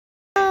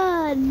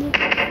run.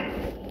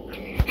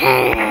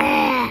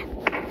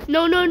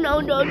 No, no, no,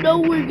 no, no,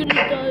 we're gonna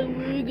die,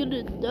 we're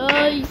gonna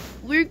die.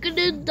 We're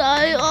gonna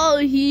die all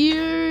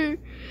here.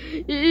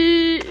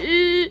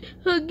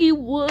 Huggy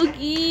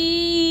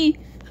Wuggy,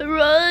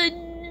 run.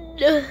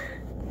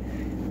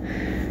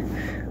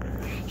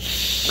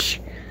 Shh.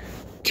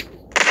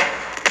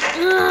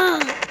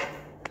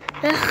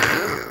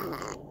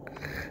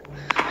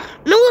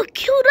 No, it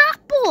killed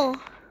Apple.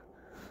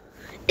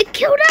 It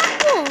killed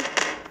Apple.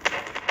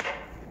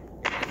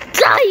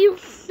 Die, you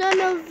son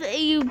of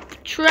a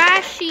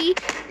trashy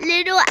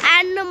little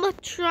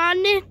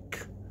animatronic.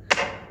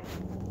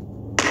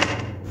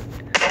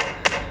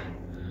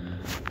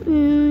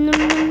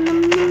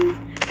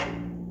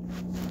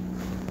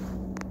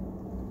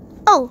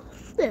 Oh,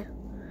 yeah.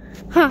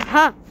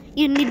 Ha,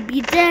 you need to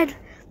be dead.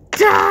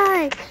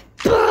 Die.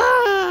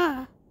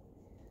 Bah!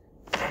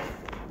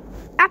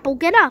 Apple,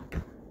 get up.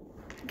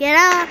 Get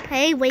up.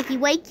 Hey, wakey,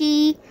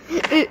 wakey.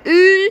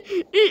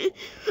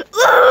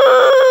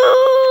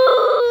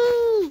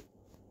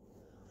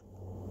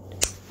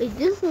 Wait,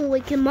 this will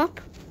wake him up.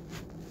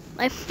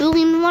 I'm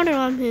spilling water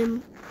on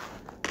him.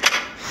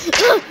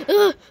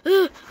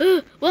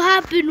 What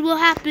happened? What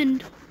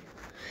happened?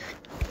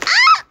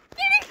 Ah!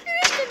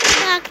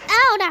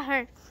 Ow, that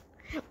hurts.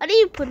 Why do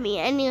you put me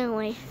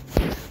anyway?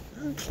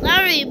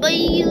 Sorry, but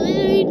you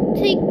literally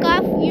take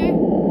off your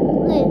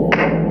list.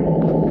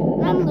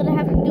 I'm gonna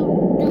have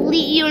to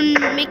delete you and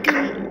make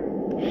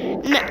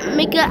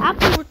an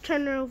apple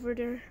returner over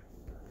there.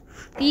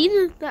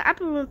 These the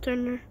apple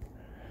returner.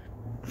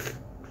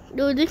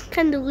 No, this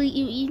can delete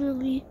you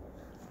easily.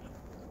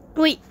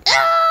 Wait.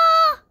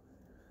 Ah!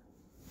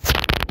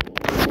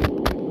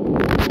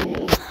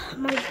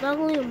 My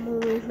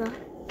volume is not.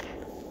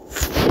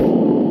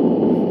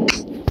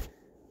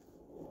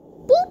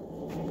 Boop.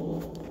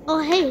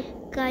 Oh, hey,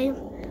 guys.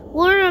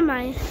 Where am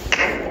I?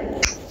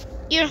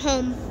 You're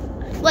home.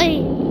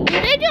 Wait,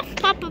 did I just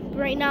pop up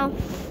right now?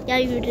 Yeah,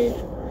 you did.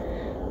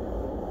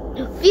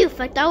 Phew,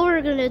 I thought we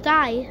were gonna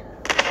die.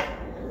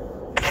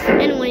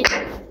 Anyway.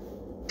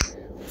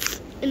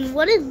 And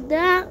what is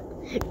that?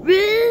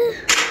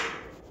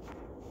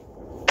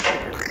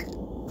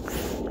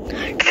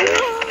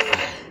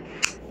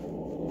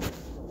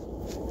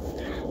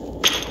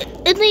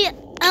 It's the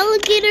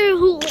alligator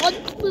who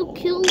wants to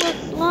kill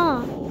us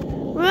all.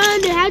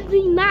 Run, it has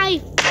a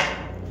knife.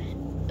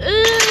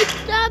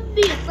 Stop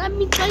me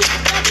twice,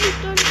 stop me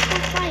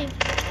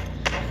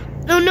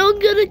 34-5. No, no,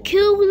 gonna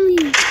kill me.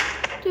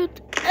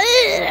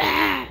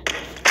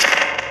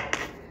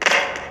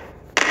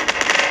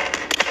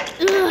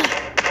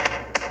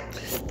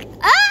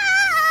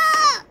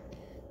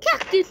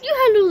 Cactus, you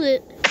handle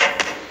it.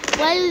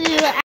 Why did you?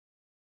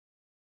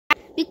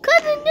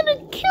 Because I'm gonna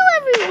kill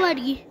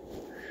everybody.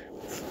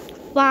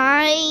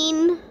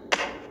 Fine.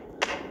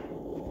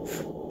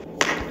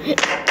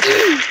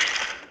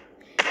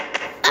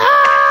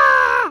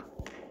 Ah!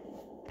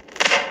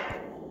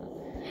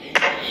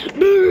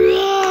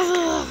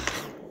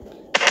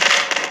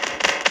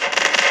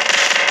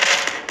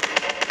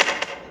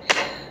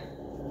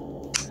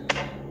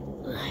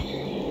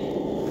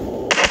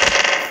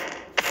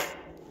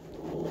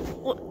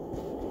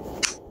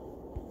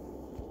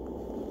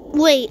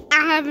 Wait, I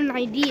have an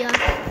idea.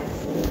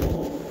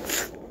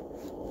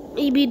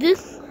 Maybe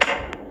this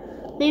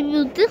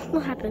will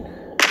happen.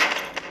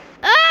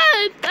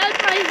 Ah, it's on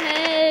my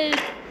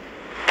head.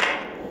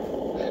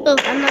 Oh,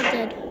 I'm not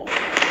dead.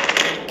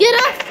 Get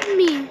off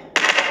me.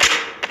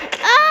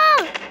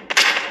 Ah!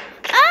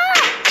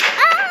 Ah!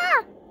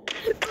 Ah!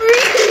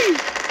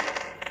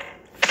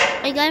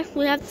 I guess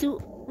we have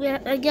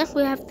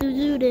to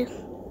do this.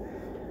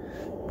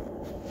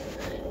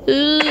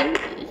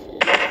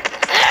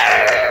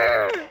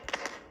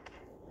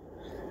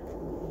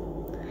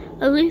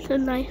 At least a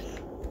knife.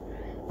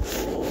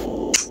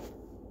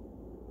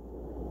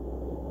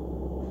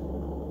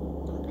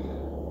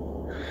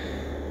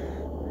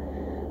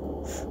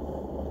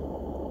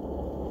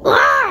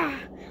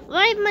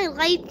 Why is my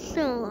light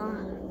so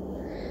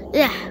on?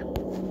 Yeah.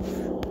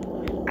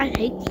 I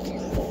hate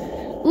this.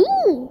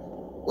 Ooh!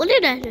 What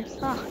did I just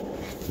saw?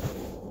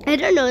 I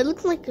don't know, it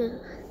looks like a...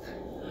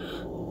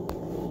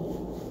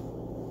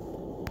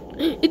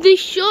 It's a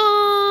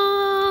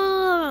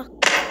shark!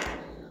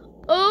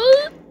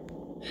 Oh!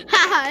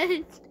 Haha!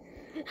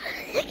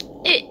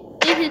 it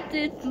hit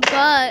its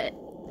butt.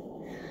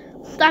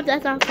 Stop,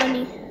 that's not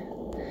funny.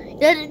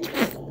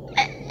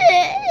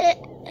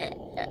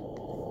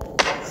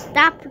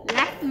 Stop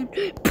laughing.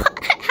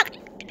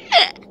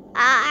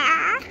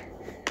 Ah.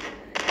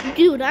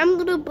 Dude, I'm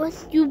gonna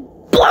bust you.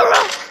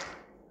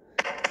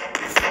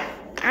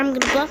 I'm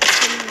gonna bust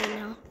him right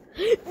now.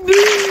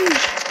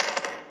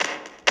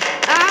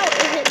 Ow,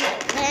 it hit my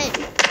head.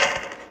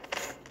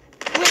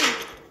 Wait.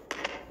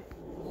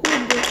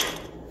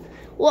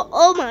 Well,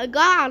 oh my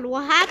god,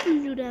 what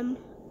happened to them?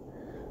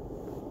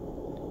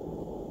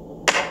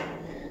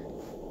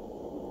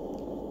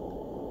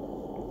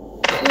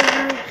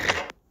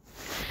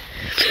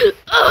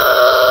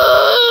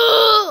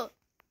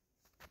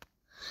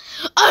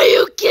 Are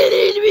you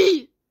kidding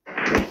me?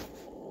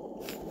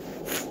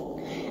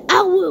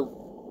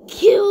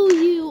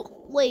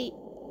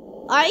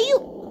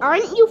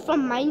 Aren't you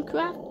from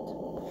Minecraft?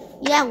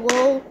 Yeah,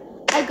 well,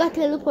 I got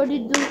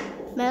teleported to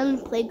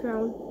Mellon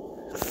Playground.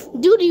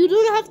 Dude, you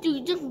don't have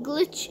to just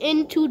glitch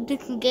into the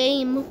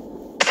game.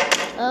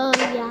 Oh,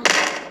 yeah.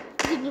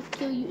 I can just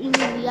kill you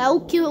easily. I'll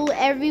kill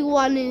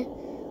everyone.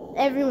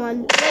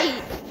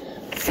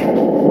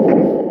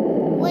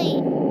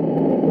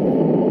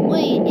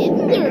 Wait,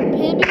 isn't there a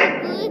pivot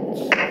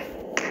glitch?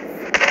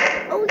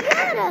 Oh,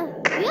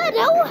 yeah,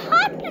 that will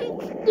happen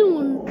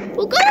soon.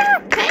 We're gonna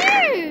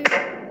repair.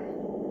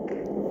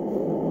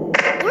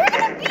 We're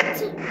gonna be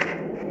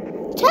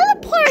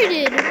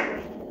teleported.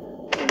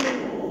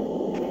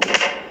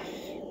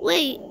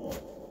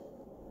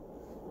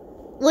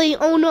 Wait,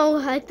 oh no,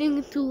 I think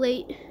it's too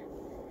late.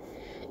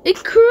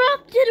 It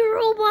corrupted a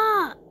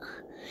robot.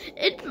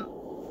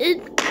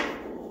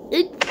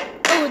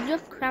 Oh,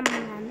 just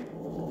Kremlin.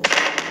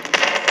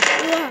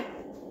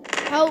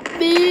 Help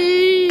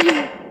me.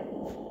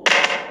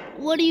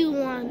 What do you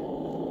want?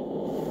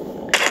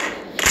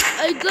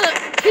 I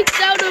got kicked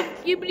out of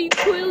Ghibli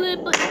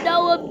Toilet, but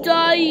now I'm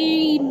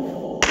dying.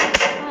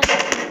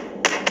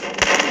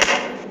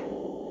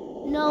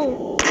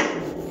 No.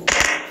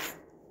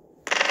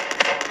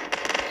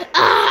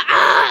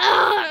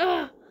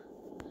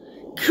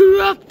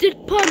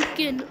 Corrupted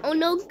pumpkin. Oh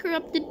no,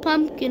 corrupted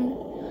pumpkin.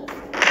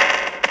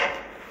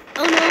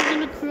 Oh no, I'm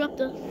gonna corrupt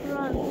us.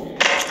 Run.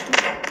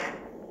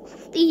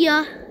 See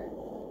ya.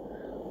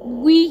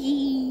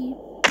 Wee.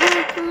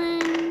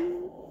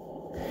 Brooklyn.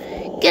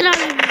 Get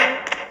out of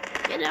here.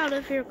 Get out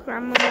of here,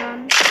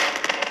 Kremlin.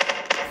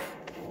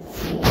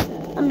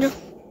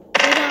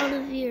 Get out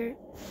of here.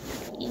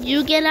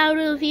 You get out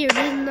of here.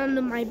 This is none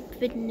of my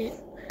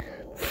business.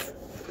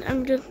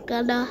 I'm just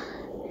gonna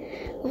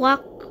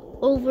walk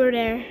over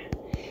there.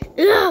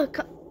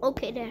 Ugh,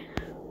 okay, there.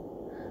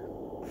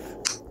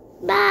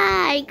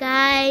 Bye,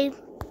 guys.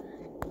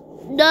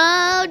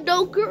 No,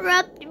 don't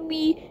corrupt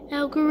me.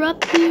 I'll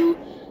corrupt you.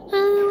 I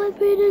don't know what I'm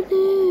gonna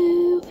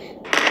do.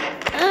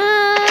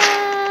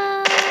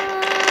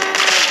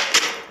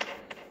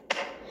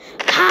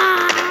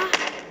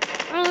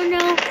 I don't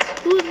know.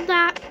 Who's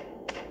that?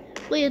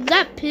 Wait, is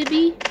that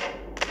Pibby?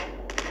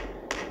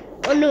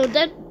 Oh no,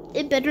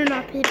 it better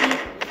not Pibby.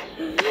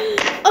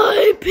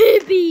 Oh,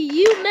 Pibby,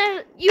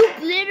 you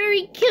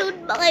literally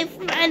killed my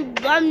friend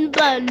Bun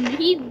Bun.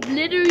 He's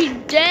literally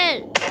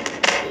dead.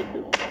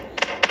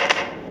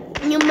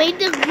 You made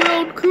this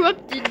world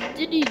corrupted,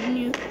 didn't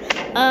you?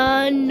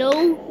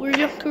 No, we're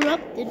just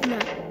corrupted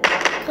now.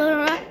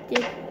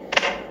 Corrupted.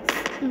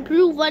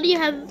 Prove, why do you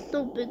have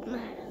so big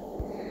man?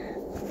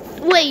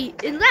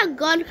 Wait, is that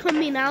God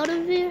coming out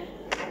of here?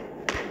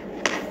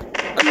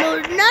 Oh, no,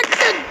 not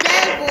the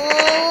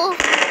devil.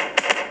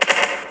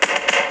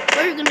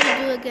 What are we gonna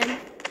do again?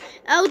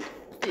 I'll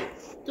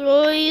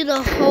destroy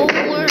the whole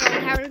world.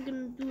 How are we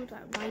gonna do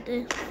that like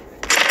this?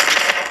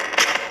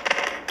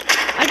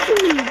 I think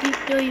you're gonna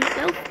destroy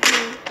yourself.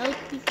 I'll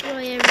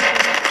destroy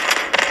everything.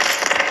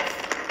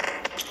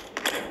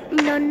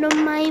 None of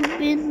my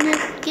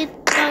business. Get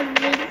out of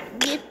this.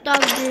 Get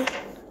out of this.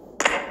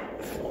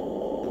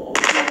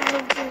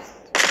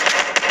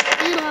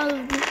 Get out of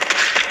this.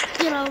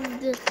 Get out of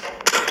this.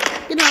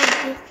 Get out of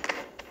this.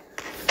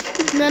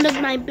 It's none of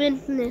my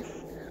business.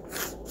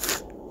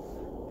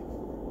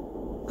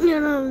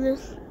 Get out of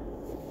this.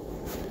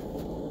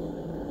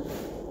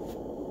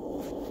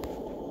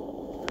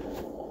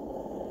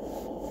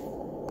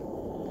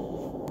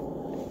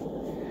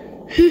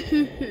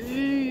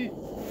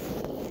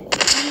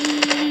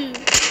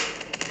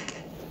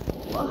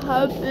 What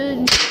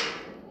happened?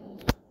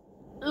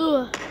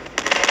 Ugh.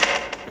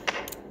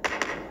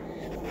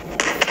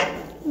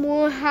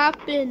 More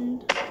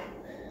happened.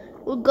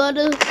 We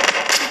gotta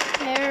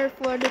prepare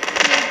for the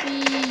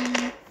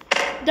TV.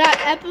 That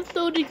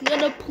episode is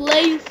gonna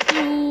play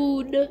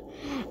soon.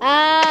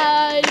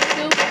 I'm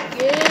so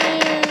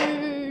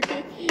scared.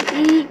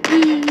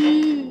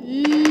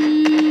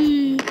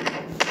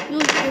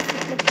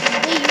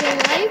 Wait, you're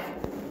alive?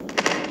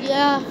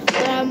 Yeah,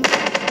 but I'm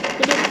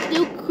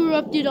still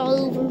corrupted all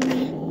over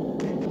me.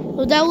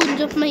 So that was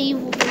just my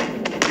evil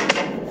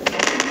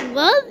friend.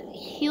 Well,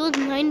 he was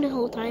mine the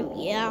whole time.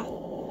 Yeah.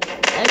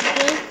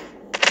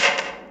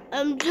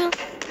 I'm just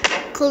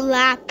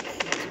collapsed.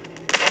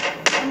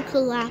 I'm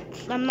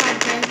collapsed. I'm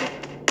not dead.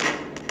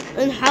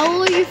 And how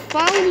are you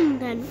falling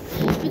then?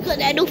 Because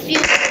I don't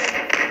feel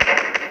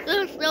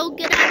good. So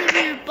get out of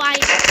here, bye.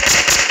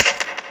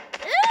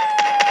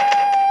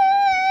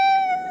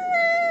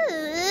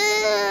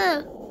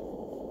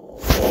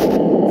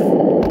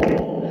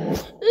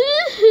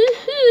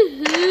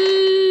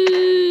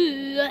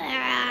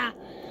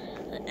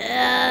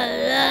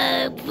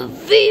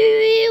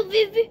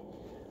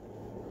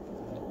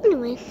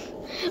 Anyways,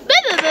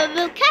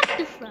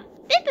 cactus.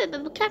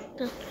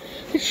 Cactus.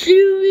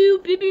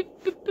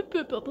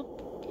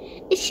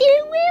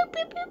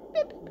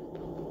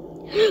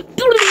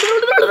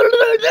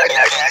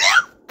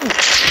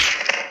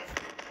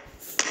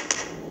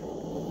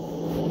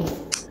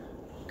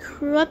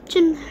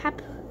 Corruption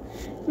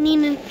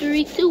happening in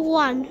 3, 2,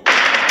 1.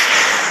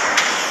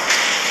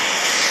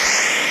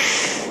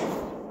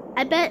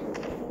 bet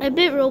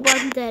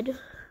Robot's dead.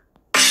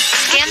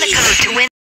 Scan the code to win.